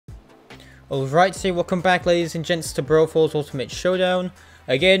Alright, so welcome back, ladies and gents, to Brofall's Ultimate Showdown.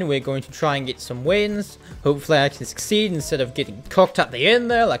 Again, we're going to try and get some wins. Hopefully I can succeed instead of getting cocked at the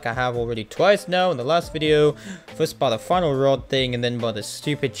end there, like I have already twice now in the last video. First by the final rod thing, and then by the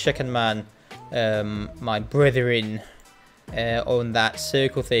stupid chicken man, my brethren, on that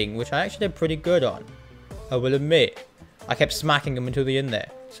circle thing, which I actually did pretty good on. I will admit. I kept smacking him until the end there,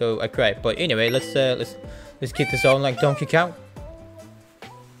 so okay. But anyway, let's keep this on like Donkey Kong.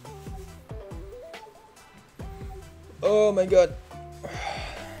 Oh my god.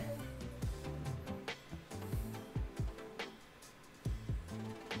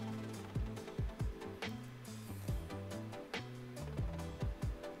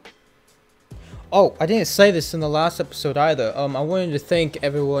 Oh, I didn't say this in the last episode either. I wanted to thank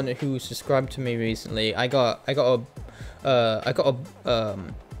everyone who subscribed to me recently. I got a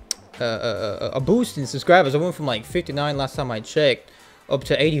boost in subscribers. I went from like 59 last time I checked up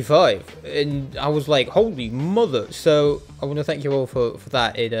to 85, and I was like, holy mother. So I want to thank you all for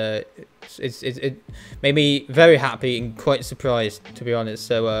that. It made me very happy and quite surprised, to be honest.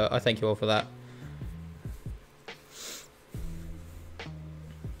 So I thank you all for that.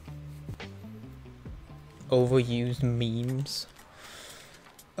 Overused memes.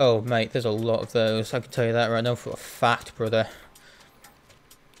 Oh mate, there's a lot of those. I can tell you that right now for a fact, brother.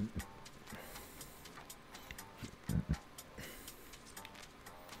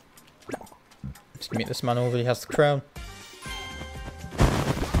 Just meet this man over, he has the crown.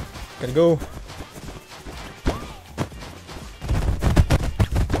 Gotta go.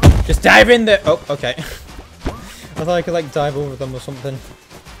 Just dive in there. Oh, okay. I thought I could like dive over them or something.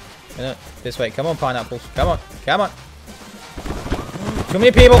 You know, this way. Come on, pineapples. Come on. Come on. Too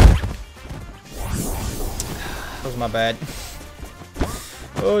many people. That was my bad.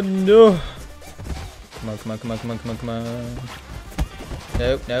 Oh no. Come on, come on, come on, come on, come on, come on.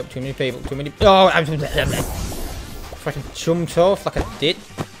 Nope, nope, too many people, too many. Oh, I'm fucking jumped off like I did.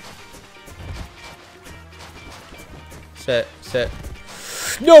 Set.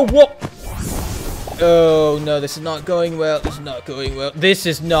 No, what? Oh no, this is not going well. This is not going well. This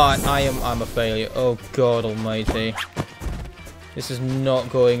is not. I'm a failure. Oh God Almighty. This is not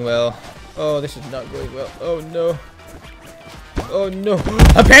going well. Oh, this is not going well. Oh no. Oh no.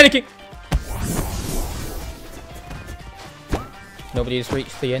 I'm panicking. Nobody's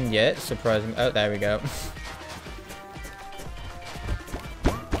reached the end yet, surprising. Oh, there we go.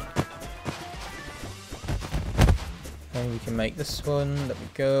 And we can make this one. There we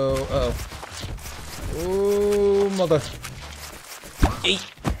go. Uh oh. Oh, mother. Eat.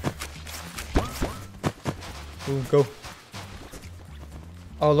 Oh, go.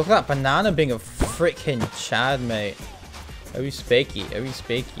 Oh, look at that banana being a freaking Chad, mate. Are we spiky? Are we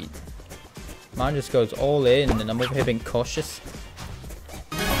spiky? Man just goes all in, and I'm over here being cautious.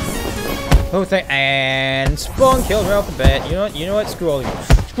 Oh, and spawn killed right off the bat. You know what? Screw all of you.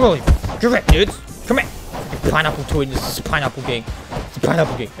 Screw all of you. Come here, dudes. Come here. Pineapple twin. This is a pineapple game. It's a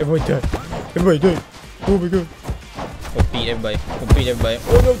pineapple game. Everybody die. Everybody die. Oh my god. We'll beat everybody. We'll beat everybody.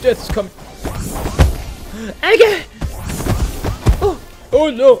 Oh no, death is coming. I get it. Oh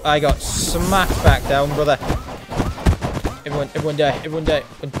no. I got smacked back down, brother. Everyone die. Everyone die.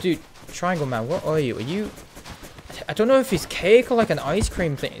 Oh, dude, Triangle Man, what are you? Are you... I don't know if he's cake or like an ice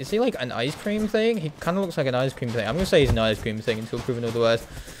cream thing. Is he like an ice cream thing? He kind of looks like an ice cream thing. I'm going to say he's an ice cream thing until proven otherwise.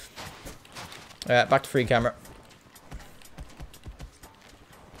 Back to free camera.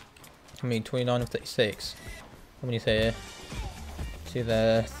 I mean, 29 of 36. How many say here? 2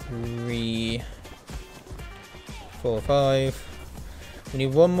 there, 3, 4, 5. We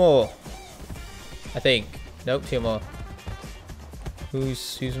need one more. I think. Nope, 2 more.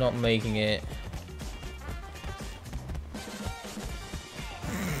 Who's not making it?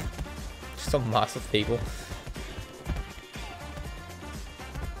 Some massive people.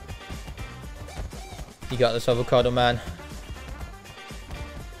 You got this, avocado man.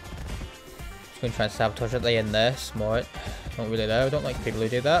 Just gonna try and sabotage at the end there. Smart. Don't really know. I don't like people who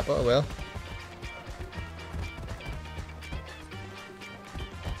do that, but I will.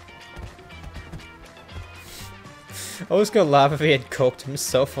 I was gonna laugh if he had cooked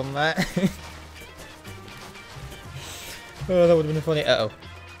himself on that. Oh, that would have been funny. Uh oh.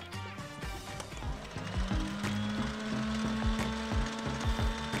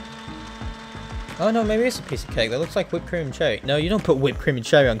 Oh no, maybe it's a piece of cake. That looks like whipped cream and cherry. No, you don't put whipped cream and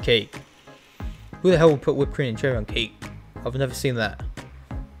cherry on cake. Who the hell would put whipped cream and cherry on cake? I've never seen that.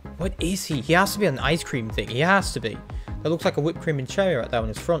 What is he? He has to be an ice cream thing. He has to be. That looks like a whipped cream and cherry right there on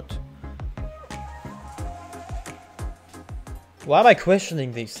his front. Why am I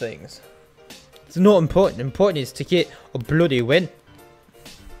questioning these things? It's not important. Important is to get a bloody win.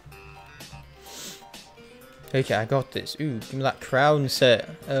 Okay, I got this. Ooh, give me that crown set.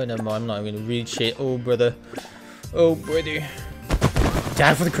 Oh, never mind. I'm not even gonna read shit. Oh, brother. Oh, brother.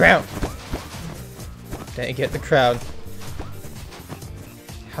 Down for the crown. Don't get the crown.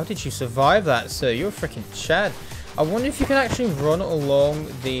 How did you survive that, sir? You're a freaking Chad. I wonder if you can actually run along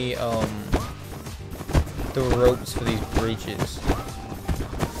the ropes for these bridges.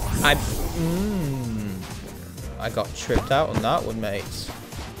 I got tripped out on that one, mates.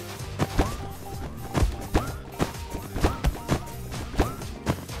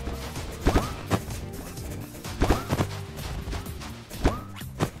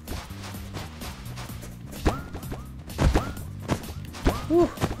 Woo.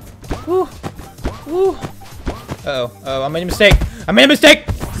 Woo. Woo. Uh-oh. Oh, I made a mistake. I made a mistake!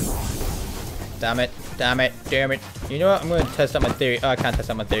 Damn it. Damn it. Damn it. You know what? I'm going to test out my theory. Oh, I can't test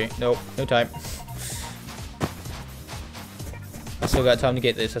out my theory. Nope. No time. I still got time to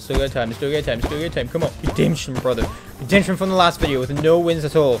get this. I still got time. I still got time. I still got time. Come on. Redemption, brother. Redemption from the last video with no wins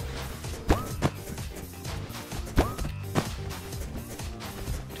at all.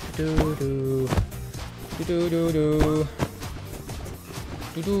 Do-do-do. Do-do-do-do.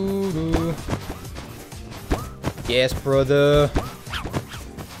 Do-do-do. Yes, brother.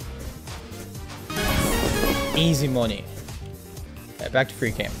 Easy money. Okay, back to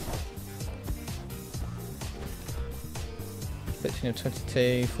free camp. 13 of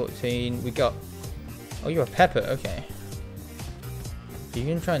 22, 14. We got. Oh, you're a pepper. Okay. Are you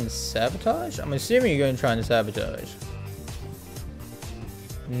gonna try and sabotage? I'm assuming you're gonna try and sabotage.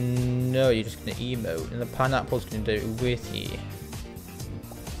 No, you're just gonna emote, and the pineapple's gonna do it with you.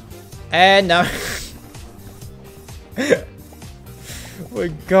 And now. Oh my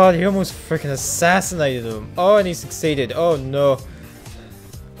god, he almost freaking assassinated him. Oh, and he succeeded. Oh no.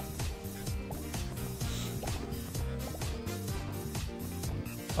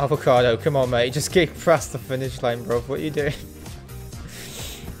 Avocado, come on, mate. Just get past the finish line, bro. What are you doing?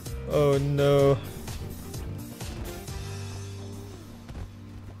 Oh no.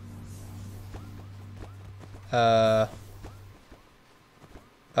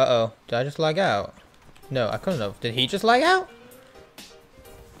 Uh-oh. Did I just lag out? No, I couldn't have. Did he just lag out?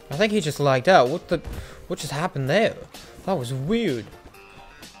 I think he just lagged out. What just happened there? That was weird.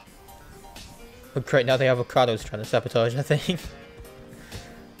 Oh great, now the avocado's trying to sabotage, I think.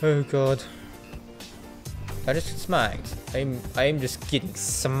 Oh god. I just get smacked. I am just getting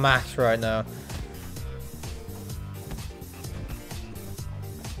smacked right now.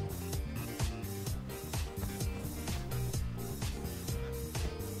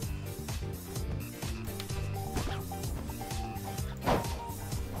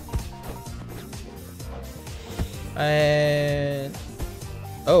 And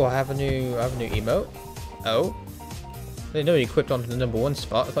oh, I have a new emote. Oh, I didn't know he equipped onto the number 1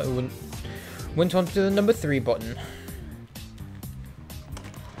 spot. I thought we went on to the number 3 button.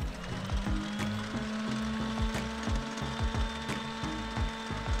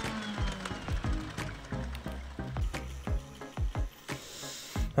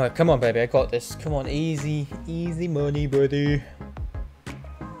 Alright, come on, baby, I got this. Come on, easy money, buddy.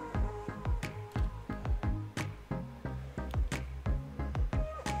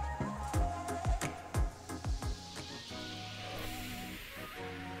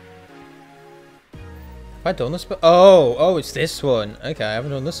 Have I done this? Oh, it's this one. Okay, I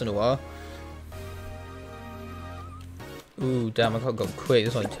haven't done this in a while. Ooh, damn, I gotta go quick.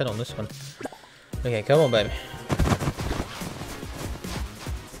 There's only 10 on this one. Okay, come on, baby.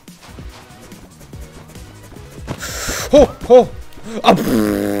 Oh!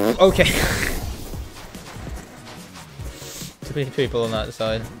 Okay. Too many people on that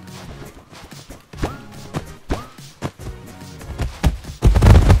side.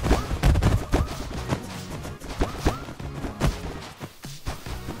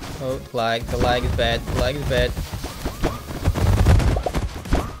 Oh, lag. The lag is bad. The lag is bad.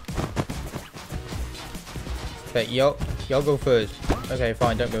 Okay, y'all go first. Okay,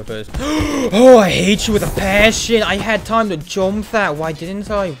 fine, don't go first. Oh, I hate you with a passion. I had time to jump that. Why didn't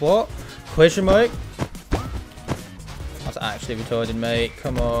I? What? Question mark? That's actually retarded, mate.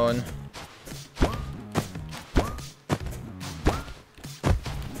 Come on.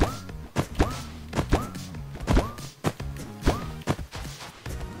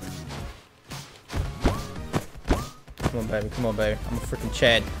 Come on, baby. Come on, baby. I'm a freaking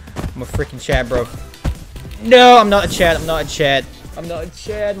Chad. I'm a freaking Chad, bro. No, I'm not a Chad. I'm not a Chad. I'm not a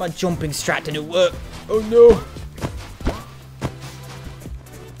Chad. My jumping strat didn't work. Oh, no.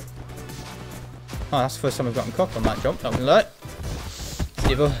 Oh, that's the first time I've gotten cocked on that jump. Not gonna lie. It's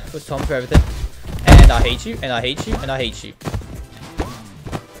never first time for everything. And I hate you. And I hate you. And I hate you.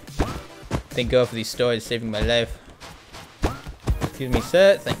 Thank God for these stories saving my life. Excuse me,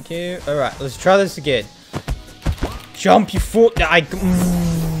 sir. Thank you. Alright, let's try this again. Jump, you fool!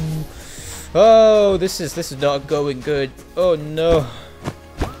 Oh, this is not going good. Oh no.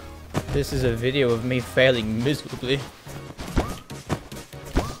 This is a video of me failing miserably.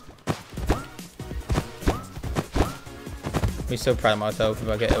 I'll be so proud of myself if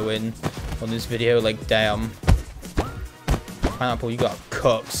I get a win on this video. Like, damn. Pineapple, you got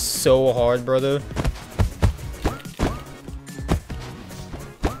cooked so hard, brother.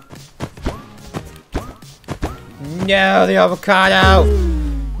 No, the avocado!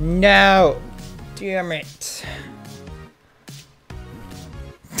 No! Damn it.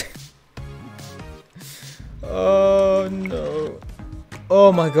 Oh no.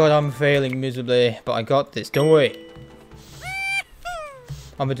 Oh my god, I'm failing miserably, but I got this, don't worry.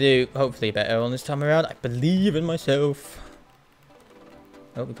 I'm gonna do hopefully better on this time around. I believe in myself.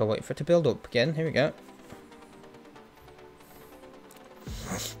 Oh, we gotta wait for it to build up again. Here we go.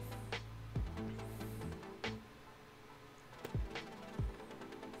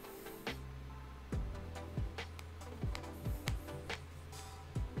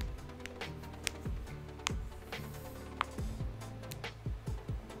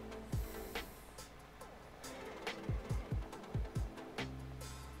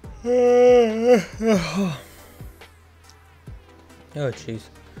 Oh jeez.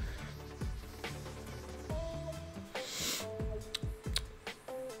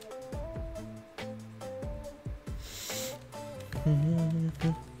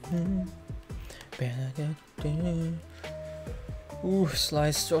 Ooh,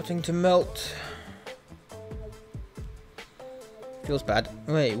 slice starting to melt. Feels bad.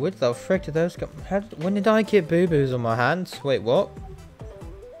 Wait, where the frick did those come? When did I get boo-boos on my hands? Wait, what?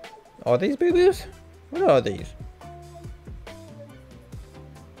 Are these boo-boos? What are these?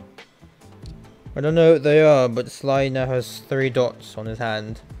 I don't know what they are, but Sly now has 3 dots on his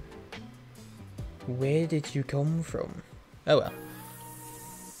hand. Where did you come from? Oh well.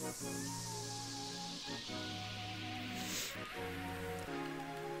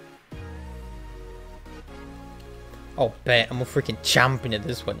 Oh, bet I'm a freaking champion at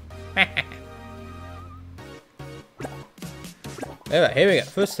this one. Alright, here we go.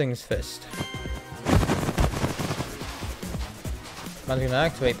 First things first. Man's gonna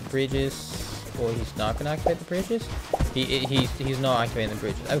activate the bridges. Or he's not gonna activate the bridges? He's not activating the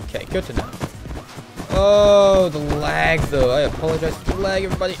bridges. Okay, good to know. Oh, the lag though. I apologize for the lag,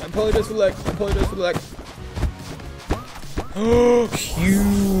 everybody. I apologize for the lag. I apologize for the lag. Oh,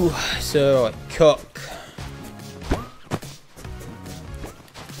 phew. So, I cook.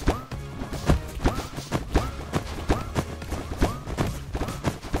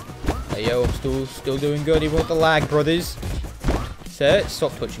 Hey, yo, I'm still doing good even with the lag, brothers. Sir,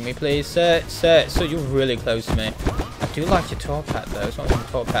 stop touching me, please. Sir, you're really close to me. I do like your top hat, though. It's not even a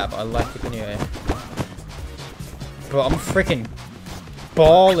top hat, but I like it anyway. But I'm freaking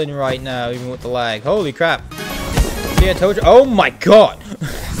balling right now, even with the lag. Holy crap. See, I told you. Oh my god!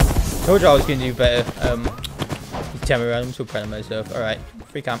 Told you I was going to do better. Tell me around. I'm so proud of myself. Alright,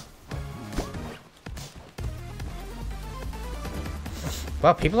 free camp.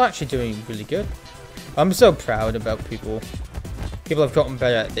 Wow, people are actually doing really good. I'm so proud about people. People have gotten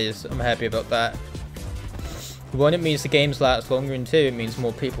better at this. I'm happy about that. One, it means the games last longer, and two, it means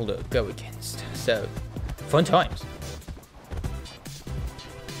more people to go against. So, fun times.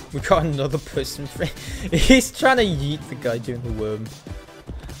 We got another person free. He's trying to yeet the guy doing the worm.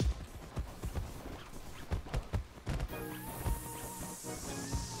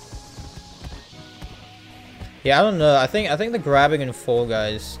 Yeah, I don't know. I think the grabbing in Fall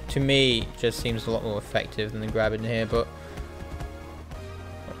Guys to me just seems a lot more effective than the grabbing here, but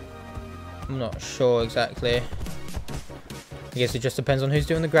I'm not sure exactly. I guess it just depends on who's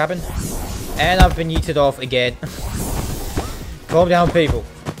doing the grabbing. And I've been yeeted off again. Calm down, people.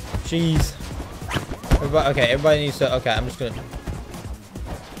 Jeez. Everybody needs to. Okay, I'm just gonna.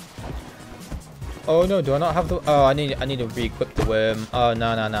 Oh no, do I not have the? Oh, I need to re-equip the worm. Oh no,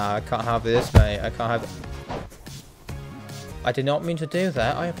 I can't have this, mate. I can't have. I did not mean to do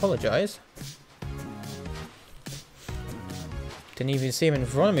that. I apologize. Didn't even see him in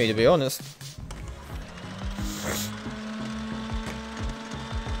front of me, to be honest.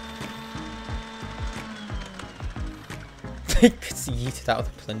 He gets yeeted out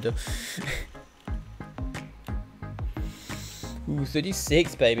of the blender. Ooh,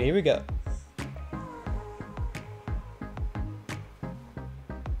 36, baby. Here we go.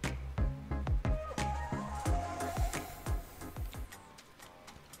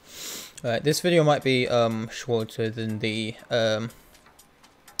 Alright, this video might be shorter than the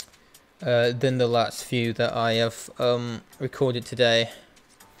than the last few that I have recorded today.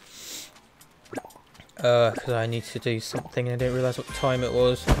 Because I need to do something and I didn't realize what time it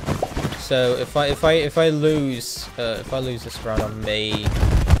was. So if I lose this round, I may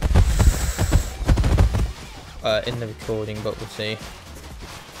in the recording, but we'll see.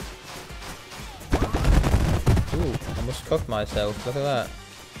 Ooh, I almost cooked myself. Look at that.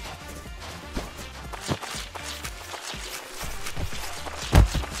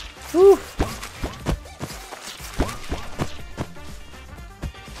 Woo!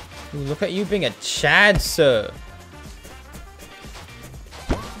 Ooh, look at you being a Chad, sir.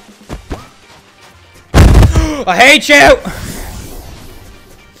 I hate you!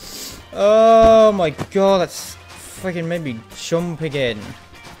 Oh my god, that's freaking made me jump again.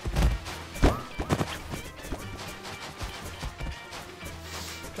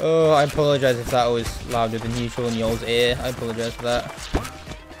 Oh, I apologize if that was louder than usual in y'all's ear. I apologize for that.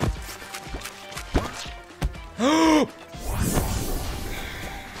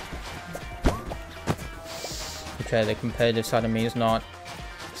 Okay, the competitive side of me is not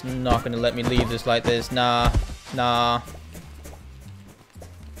gonna let me leave this like this. Nah.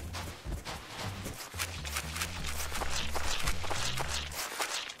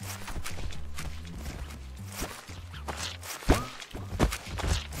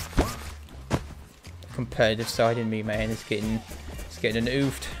 Competitive side in me, man, is getting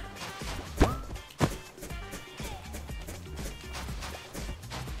oofed.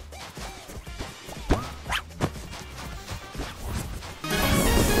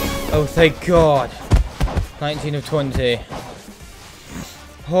 Oh, thank God. 19 of 20.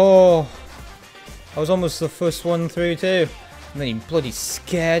 Oh, I was almost the first one through too. And then he bloody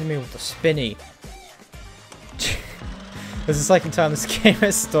scared me with the spinny. This is the second time this game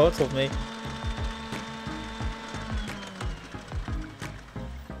has startled me.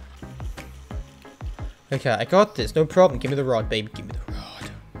 Okay, I got this. No problem. Give me the rod, baby. Give me the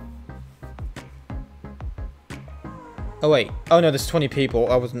rod. Oh, wait. Oh, no, there's 20 people.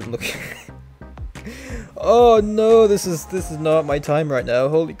 I wasn't looking. Oh, no. This is not my time right now.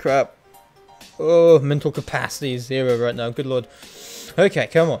 Holy crap. Oh, mental capacity is 0 right now. Good lord. Okay,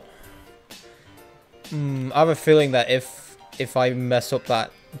 come on. I have a feeling that if I mess up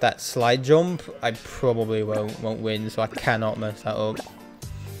that slide jump, I probably won't win. So I cannot mess that up.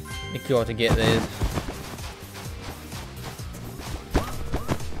 You got to get this.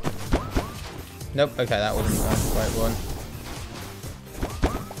 Nope, okay, that wasn't the right one.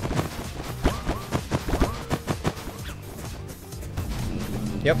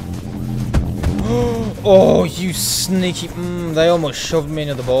 Yep. Oh, you sneaky... they almost shoved me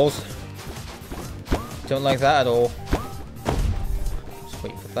into the balls. Don't like that at all. Just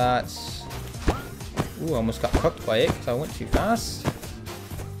wait for that. Ooh, I almost got cooked by it because I went too fast.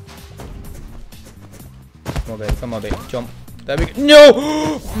 Come on, baby, jump. There we go.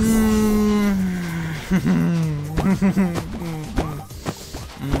 No!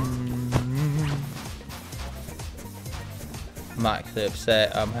 I'm actually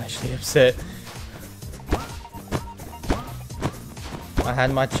upset. I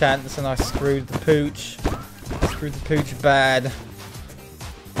had my chance and I screwed the pooch. Screwed the pooch bad.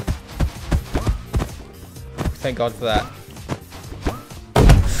 Thank God for that.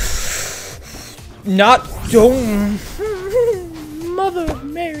 Not don't. Mother of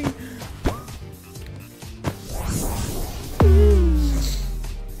Mary.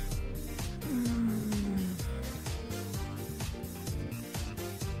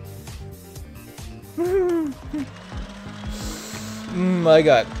 My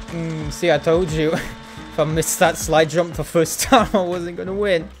God. See, I told you. If I missed that slide jump the first time, I wasn't gonna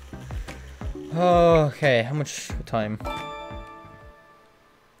win. Oh, okay, how much time?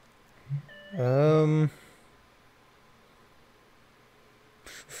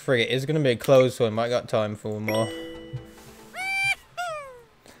 Frig it, it's gonna be a close one. Might got time for one more.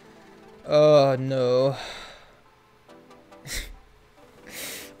 Oh no.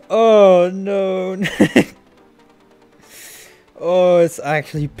 Oh no. Oh, it's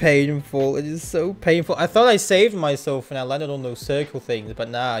actually painful. It is so painful. I thought I saved myself and I landed on those circle things, but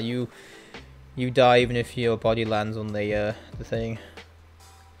nah, you die even if your body lands on the thing.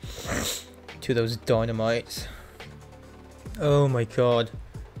 To those dynamites. Oh my God.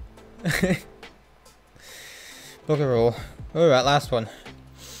 Bugger all. Alright, last one.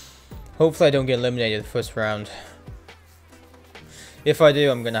 Hopefully I don't get eliminated the first round. If I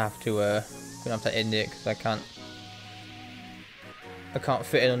do, I'm gonna have to end it because I can't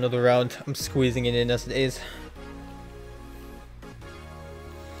fit in another round. I'm squeezing it in as it is.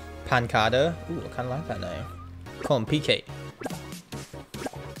 Pancada. Ooh, I kinda like that name. Call him PK.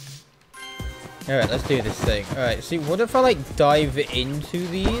 Alright, let's do this thing. Alright, see, what if I, like, dive into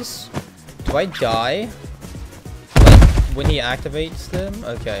these? Do I die? Like, when he activates them?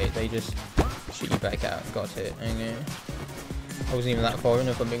 Okay, they just shoot you back out. Got it. Okay. I wasn't even that far in,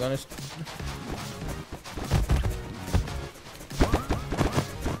 if I'm being honest.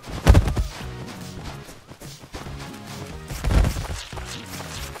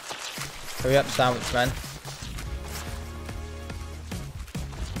 Hurry up, sandwich man.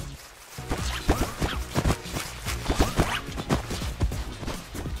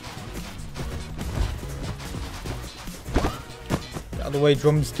 Get out of the way,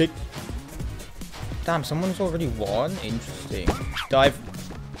 drumstick. Damn, someone's already won? Interesting. Dive.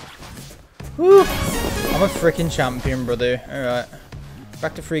 Woo! I'm a freaking champion, brother. Alright.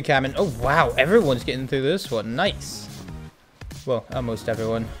 Back to free camming. Oh, wow. Everyone's getting through this one. Nice. Well, almost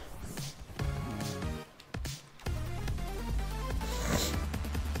everyone.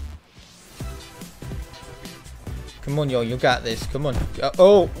 Come on, yo, you got this. Come on.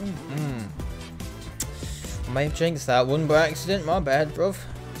 Oh! I may have jinxed that one by accident. My bad, bruv.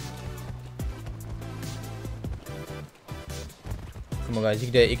 Come on, guys. You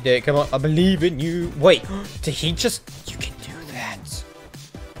can do it. You can do it. Come on. I believe in you. Wait. Did he just... You can do that.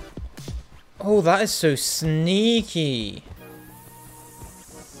 Oh, that is so sneaky.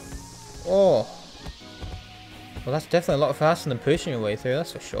 Oh. Well, that's definitely a lot faster than pushing your way through.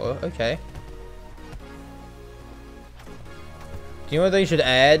 That's for sure. Okay. Do you know what they should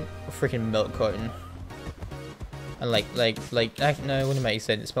add? A freaking milk carton. And no, it wouldn't make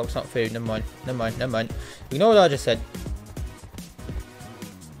sense. Milk's not food. Never mind. Never mind. Never mind. Ignore what I just said.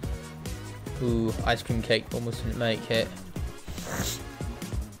 Ooh, ice cream cake almost didn't make it.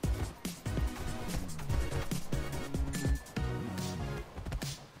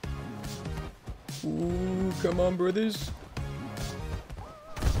 Ooh, come on, brothers.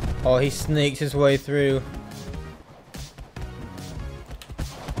 Oh, he sneaked his way through.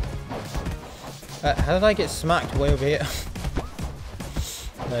 How did I get smacked way over here?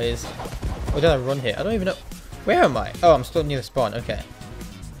 There he is. Or did I run here? I don't even know. Where am I? Oh, I'm still near the spawn. Okay.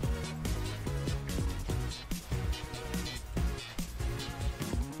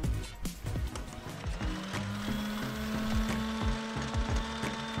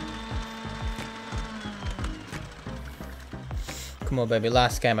 Come on, baby.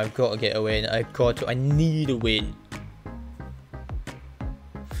 Last game. I've got to get a win. I need a win.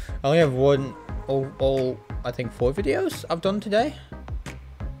 I only have one... All, I think 4 videos I've done today.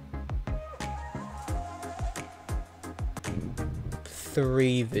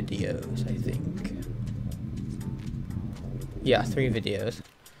 Three videos, I think. Yeah, 3 videos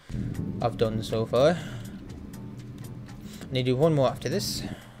I've done so far. I need to do one more after this.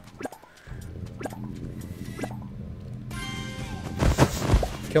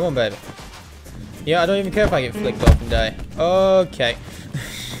 Come on, baby. Yeah, I don't even care if I get flicked off and die. Okay.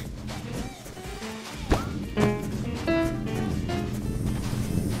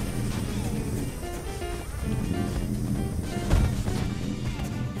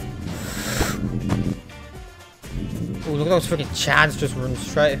 Oh, look at those freaking chads just run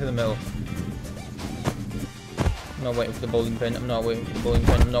straight through the middle. I'm not waiting for the bowling pin. I'm not waiting for the bowling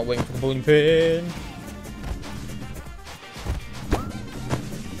pin. I'm not waiting for the bowling pin.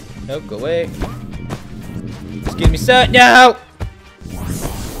 Nope, go away. Excuse me, sir. No!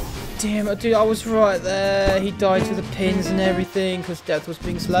 Damn it, dude, I was right there. He died to the pins and everything because death was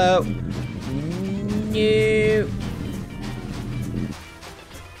being slow. No.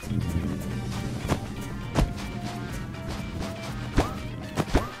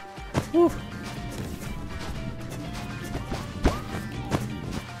 Whew.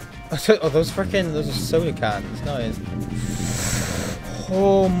 Oh, those are soda cans. Nice.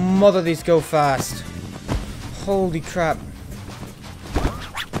 Oh, mother, these go fast. Holy crap.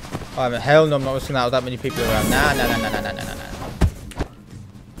 Oh, hell no, I'm not risking that with that many people around. Nah.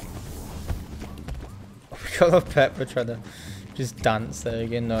 We got a Pepper trying to just dance there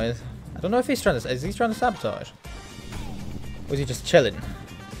again, noise. I don't know if he's trying to... Is he trying to sabotage? Or is he just chilling?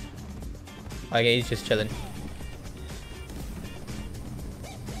 Okay, he's just chilling.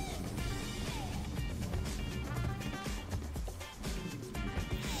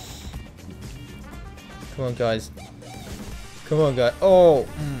 Come on, guys. Come on, guys. Oh!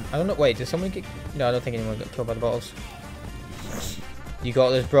 I don't know. Wait, did someone get... No, I don't think anyone got killed by the bottles. You got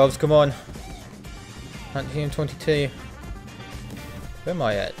this, bros. Come on. 1922. Where am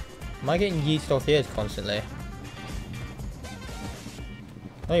I at? Am I getting yeeted off the edge constantly?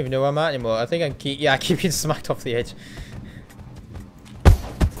 I don't even know where I'm at anymore. I think I keep getting smacked off the edge.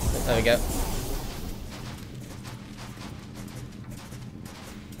 There we go.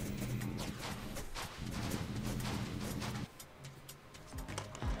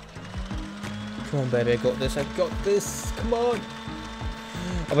 Come on, baby, I got this, I got this. Come on.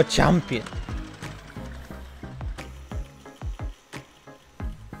 I'm a champion.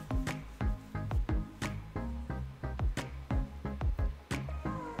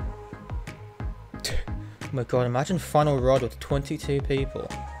 Oh my god, imagine Final Rod with 22 people.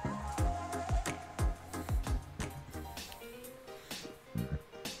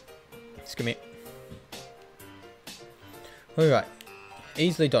 Excuse me. Alright.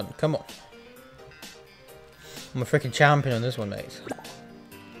 Easily done. Come on. I'm a freaking champion on this one, mate.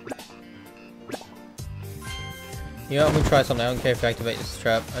 You know, I'm gonna try something. I don't care if I activate this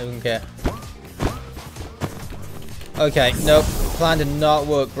trap. I don't care. Okay, nope. Plan did not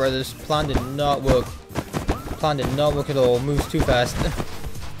work, brothers. Plan did not work. Plan did not work at all. Moves too fast.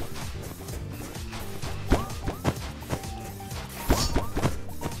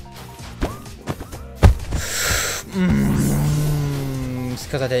 It's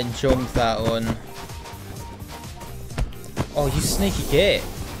because I didn't jump that one. Oh, you sneaky git.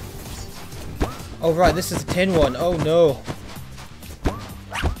 Oh, right, this is the tin one. Oh, no.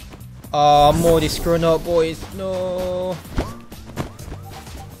 Oh, I'm already screwing up, boys. No.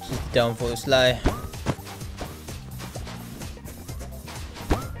 She's down for the slay.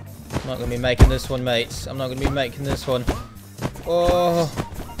 I'm not going to be making this one, mates. I'm not going to be making this one. Oh.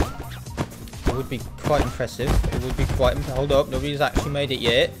 It would be quite impressive. It would be quite... Hold up, nobody's actually made it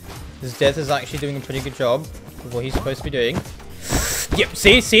yet. This Death is actually doing a pretty good job of what he's supposed to be doing. Yep,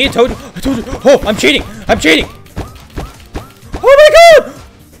 see, I told you. Oh, I'm cheating. I'm cheating. Oh my god!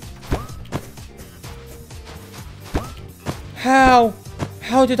 How?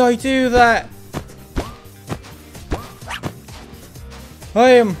 How did I do that? How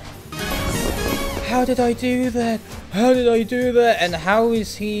did I do that? How did I do that? And how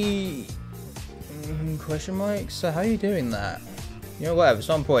is he... question mark? So how are you doing that? You know, whatever,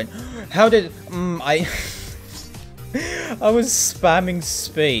 some point. How did... I was spamming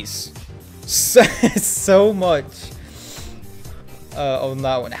space so much on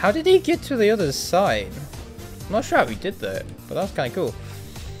that one. How did he get to the other side? I'm not sure how he did that, but that was kind of cool.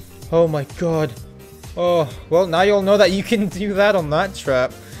 Oh my god. Oh, well, now you all know that you can do that on that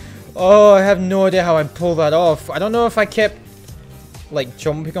trap. Oh, I have no idea how I pulled that off. I don't know if I kept, like,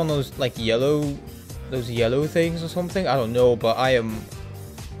 jumping on those, like, yellow things or something. I don't know, but I am...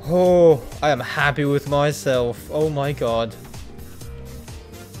 Oh, I am happy with myself. Oh my god.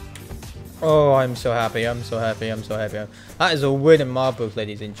 Oh, I'm so happy. I'm so happy. I'm so happy. That is a win in my book,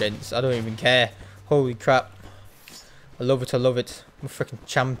 ladies and gents. I don't even care. Holy crap. I love it. I love it. I'm a freaking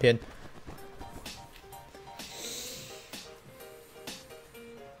champion.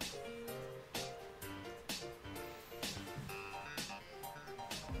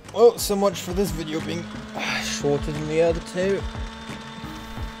 Well, so much for this video being shorter than the other two.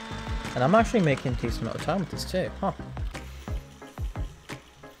 And I'm actually making a decent amount of time with this too, huh?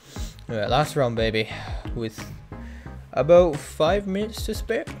 Alright, last round, baby. With about 5 minutes to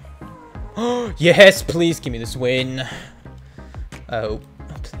spare. Yes, please give me this win. Oh,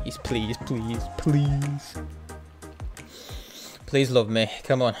 please, please, please, please. Please love me.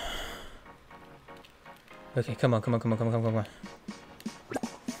 Come on. Okay, come on, come on, come on, come on, come on, come on.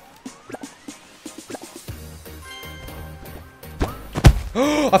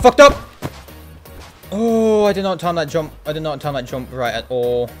 I fucked up! Oh, I did not time that jump. I did not time that jump right at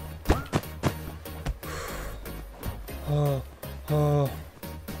all. Oh.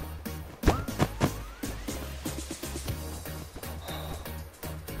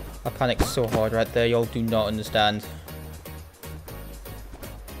 I panicked so hard right there. Y'all do not understand.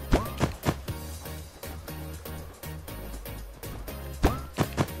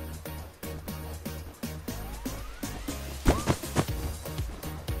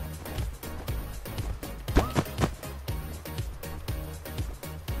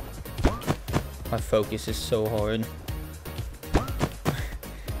 My focus is so hard.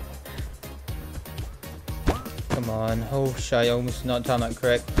 Come on. Oh, shite. I almost not done that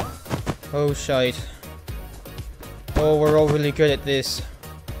correct. Oh, shite. Oh, we're all really good at this.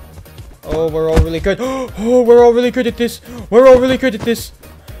 Oh, we're all really good. Oh, we're all really good at this. We're all really good at this.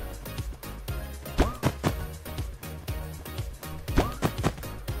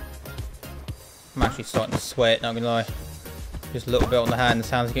 I'm actually starting to sweat, not gonna lie. Just a little bit on the hands.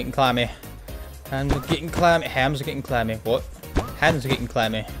 Hands are getting clammy. Hands are getting clammy. Hands are getting clammy. What? Hands are getting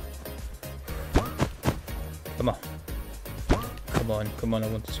clammy. Come on. Come on. Come on. I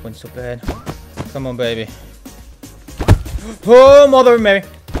want this win so bad. Come on, baby. Oh, mother of Mary.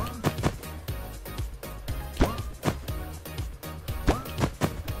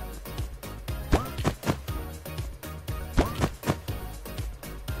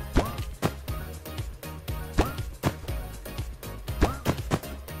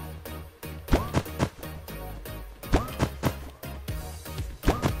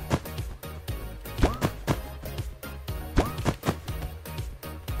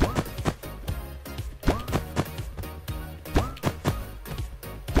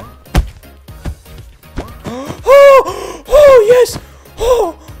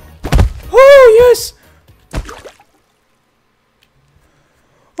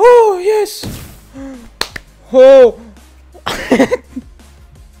 Oh!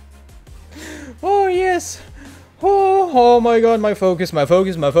 Oh, yes! Oh my god, my focus, my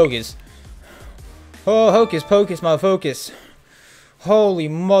focus, my focus. Oh, hocus pocus, my focus. Holy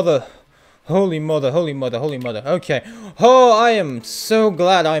mother. Holy mother, holy mother, holy mother. Okay. Oh, I am so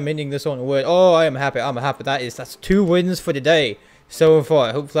glad I'm ending this on a word. Oh, I am happy. I'm happy. That's 2 wins for the day so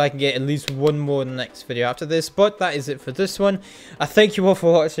far. Hopefully I can get at least 1 more in the next video after this. But that is it for this one. I thank you all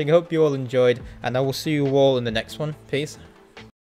for watching. I hope you all enjoyed. And I will see you all in the next one. Peace.